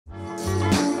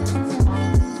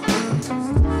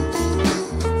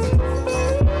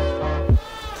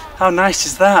How nice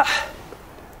is that?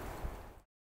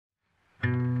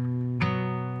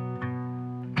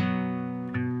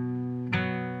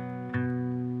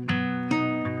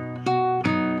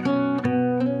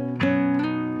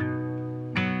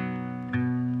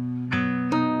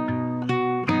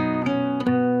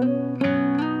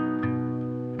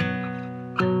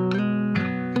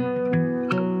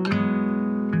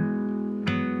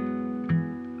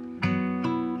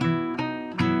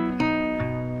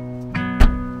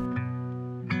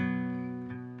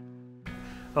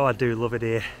 Oh, I do love it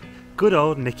here. Good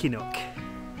old Nicky Nook.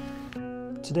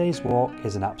 Today's walk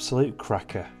is an absolute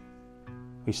cracker.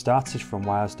 We started from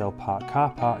Wyresdale Park car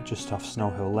park just off Snow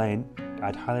Hill Lane.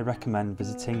 I'd highly recommend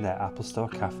visiting their Apple Store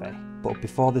cafe. But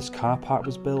before this car park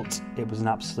was built, it was an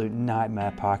absolute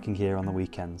nightmare parking here on the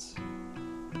weekends.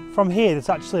 From here, there's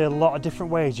actually a lot of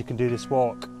different ways you can do this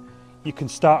walk. You can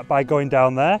start by going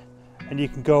down there, and you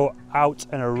can go out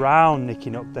and around Nicky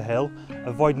Nook the hill,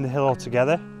 avoiding the hill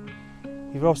altogether.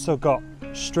 You've also got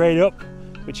straight up,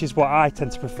 which is what I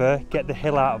tend to prefer, get the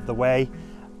hill out of the way,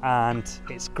 and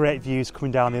it's great views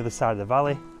coming down the other side of the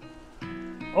valley.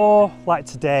 Or, like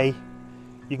today,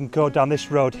 you can go down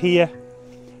this road here,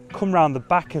 come round the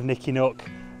back of Nicky Nook,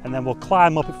 and then we'll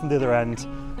climb up it from the other end,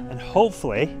 and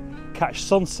hopefully catch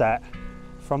sunset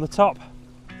from the top.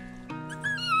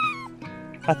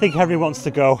 I think Henry wants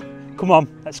to go. Come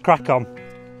on, let's crack on.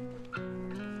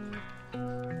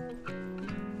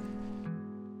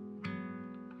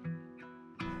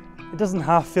 It doesn't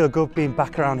half feel good being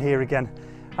back around here again.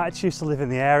 I actually used to live in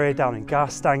the area down in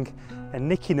Garstang, and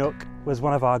Nicky Nook was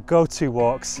one of our go-to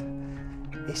walks.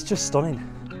 It's just stunning.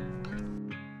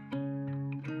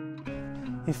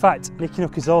 In fact, Nicky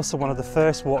Nook is also one of the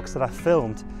first walks that I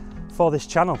filmed for this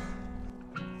channel.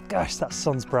 Gosh, that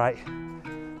sun's bright.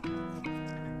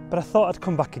 But I thought I'd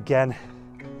come back again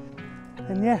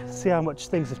and yeah, see how much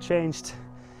things have changed.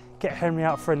 Get Henry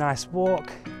out for a nice walk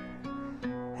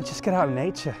and just get out in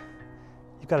nature.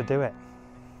 You've got to do it.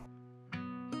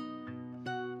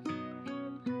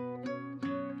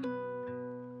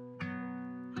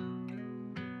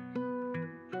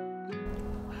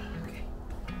 Okay,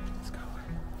 let's go.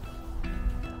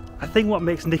 I think what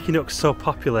makes Nicky Nook so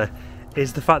popular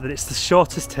is the fact that it's the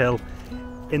shortest hill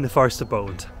in the Forest of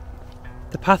Bowland.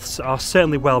 The paths are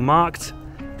certainly well marked.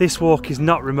 This walk is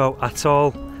not remote at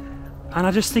all, and I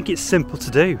just think it's simple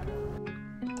to do.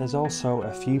 There's also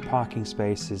a few parking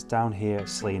spaces down here at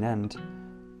Sleen End,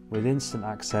 with instant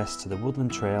access to the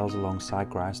woodland trails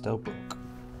alongside Wyresdale Brook.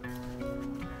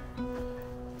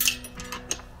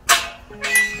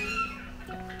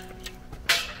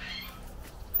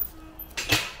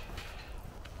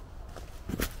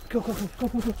 Go, go, go, go,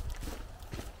 go, go.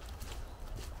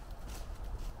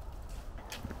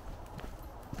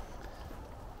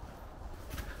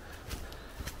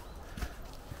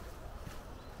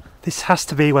 This has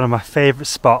to be one of my favourite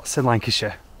spots in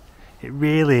Lancashire. It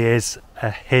really is a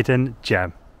hidden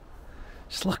gem.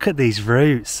 Just look at these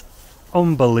roots.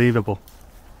 Unbelievable.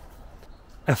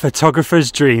 A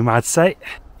photographer's dream, I'd say.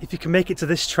 If you can make it to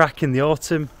this track in the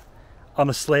autumn,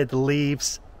 honestly, the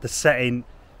leaves, the setting,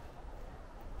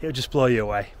 it'll just blow you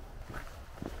away.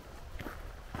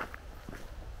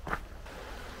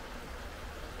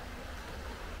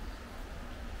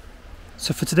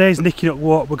 So for today's Nicky Nook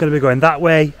walk, we're going to be going that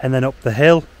way and then up the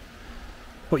hill.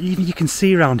 But even you can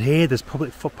see around here, there's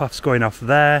public footpaths going off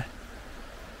there.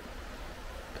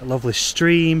 A lovely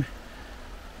stream.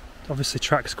 Obviously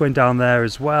tracks going down there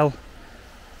as well.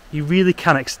 You really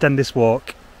can extend this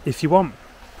walk if you want.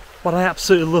 What I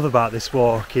absolutely love about this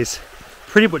walk is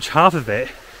pretty much half of it,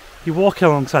 you're walking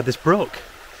alongside this brook.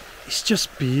 It's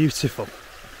just beautiful.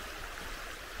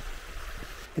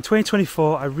 In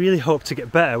 2024, I really hope to get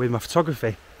better with my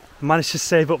photography. I managed to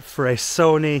save up for a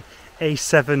Sony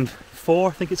A7 IV, I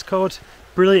think it's called.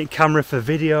 Brilliant camera for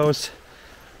videos,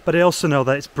 but I also know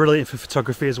that it's brilliant for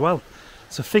photography as well.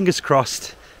 So fingers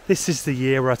crossed, this is the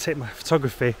year where I take my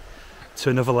photography to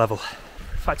another level.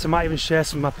 In fact, I might even share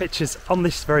some of my pictures on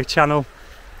this very channel.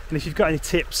 And if you've got any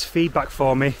tips, feedback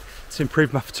for me to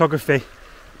improve my photography,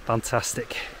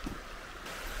 fantastic.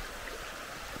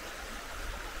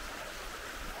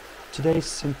 Today's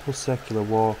simple circular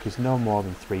walk is no more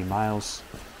than 3 miles,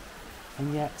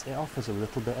 and yet it offers a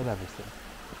little bit of everything.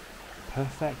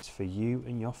 Perfect for you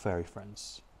and your furry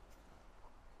friends.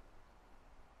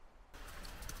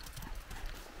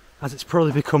 As it's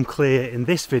probably become clear in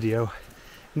this video,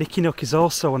 Nicky Nook is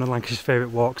also one of Lancashire's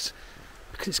favourite walks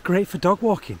because it's great for dog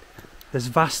walking. There's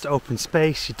vast open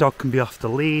space, your dog can be off the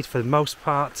lead for the most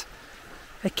part.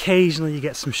 Occasionally you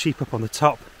get some sheep up on the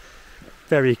top,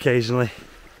 very occasionally.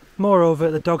 Moreover,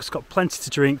 the dog's got plenty to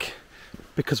drink,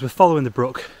 because we're following the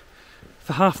brook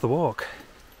for half the walk.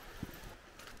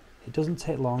 It doesn't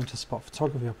take long to spot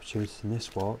photography opportunities in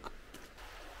this walk.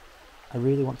 I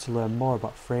really want to learn more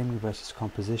about framing versus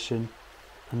composition,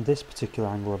 and this particular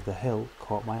angle of the hill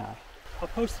caught my eye. I'll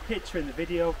post a picture in the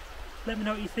video. Let me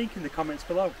know what you think in the comments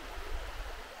below.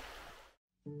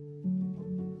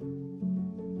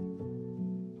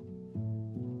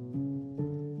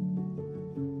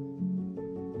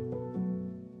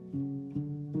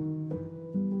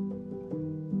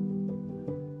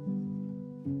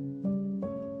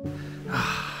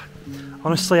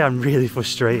 Honestly, I'm really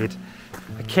frustrated.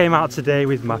 I came out today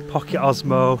with my pocket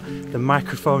Osmo, the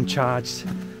microphone charged,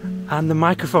 and the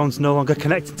microphone's no longer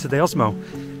connected to the Osmo.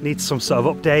 It needs some sort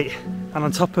of update, and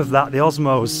on top of that, the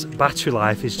Osmo's battery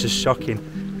life is just shocking.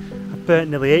 I've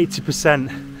burnt nearly 80%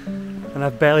 and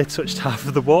I've barely touched half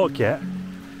of the walk yet.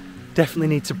 Definitely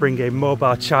need to bring a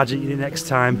mobile charger unit next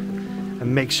time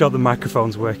and make sure the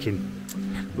microphone's working.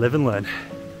 Live and learn.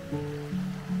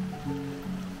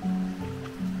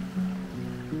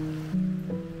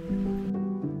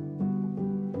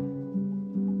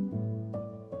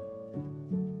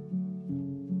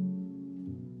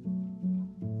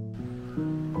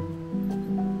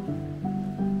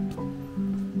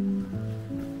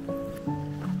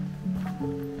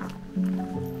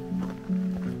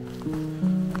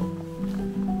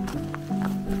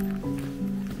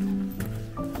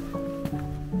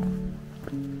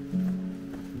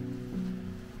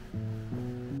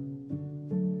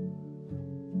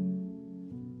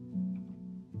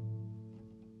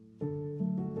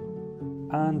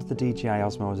 And the DJI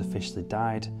Osmo has officially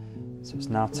died, so it's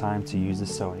now time to use the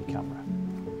Sony camera.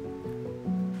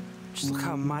 Just look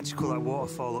how magical that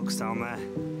waterfall looks down there.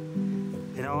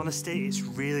 In all honesty, it's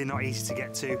really not easy to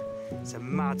get to. It's a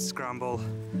mad scramble.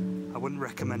 I wouldn't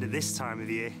recommend it this time of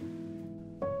year.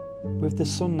 With the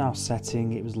sun now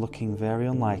setting, it was looking very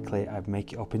unlikely I'd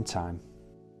make it up in time.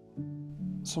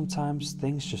 Sometimes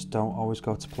things just don't always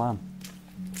go to plan.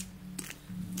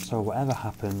 So whatever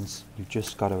happens, you've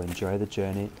just got to enjoy the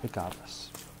journey regardless.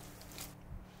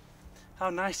 How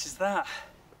nice is that?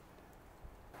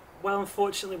 Well,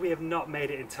 unfortunately we have not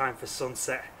made it in time for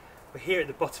sunset. We're here at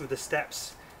the bottom of the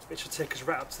steps, which will take us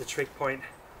right up to the trig point.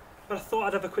 But I thought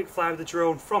I'd have a quick fly with the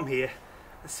drone from here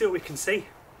and see what we can see.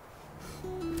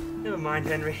 Never mind,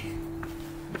 Henry.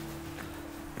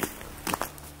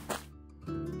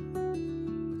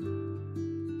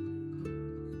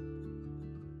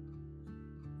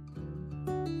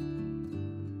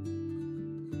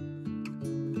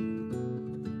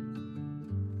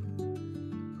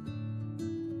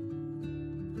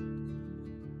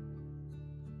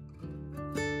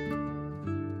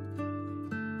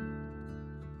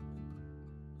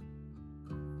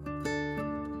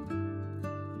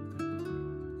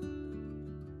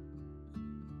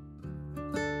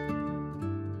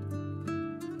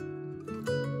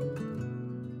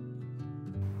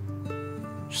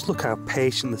 Just look how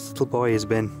patient this little boy has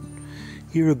been.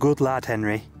 You're a good lad,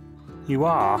 Henry. You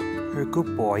are. You're a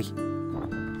good boy. I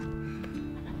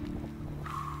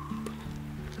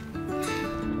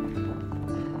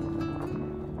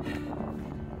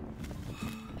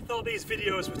thought these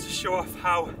videos were to show off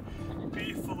how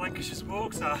beautiful Lancashire's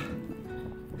walks are.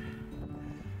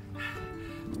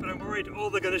 But I'm worried all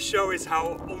they're going to show is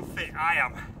how unfit I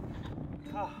am.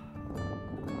 Oh.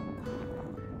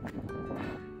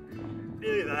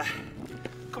 Nearly there.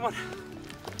 Come on.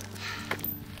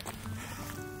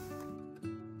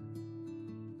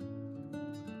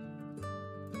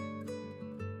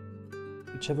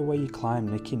 Whichever way you climb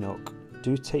Nicky Nook,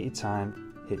 do take your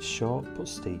time. It's short but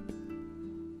steep.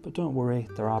 But don't worry,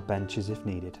 there are benches if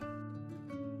needed.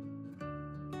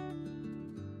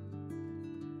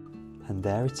 And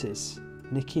there it is,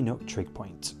 Nicky Nook Trig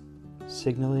Point,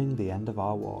 signalling the end of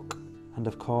our walk. And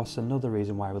of course, another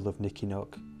reason why we love Nicky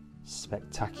Nook: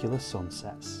 spectacular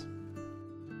sunsets.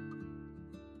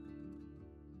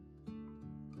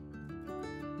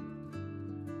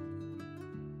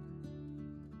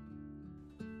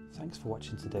 Thanks for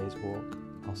watching today's walk.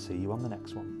 I'll see you on the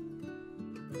next one.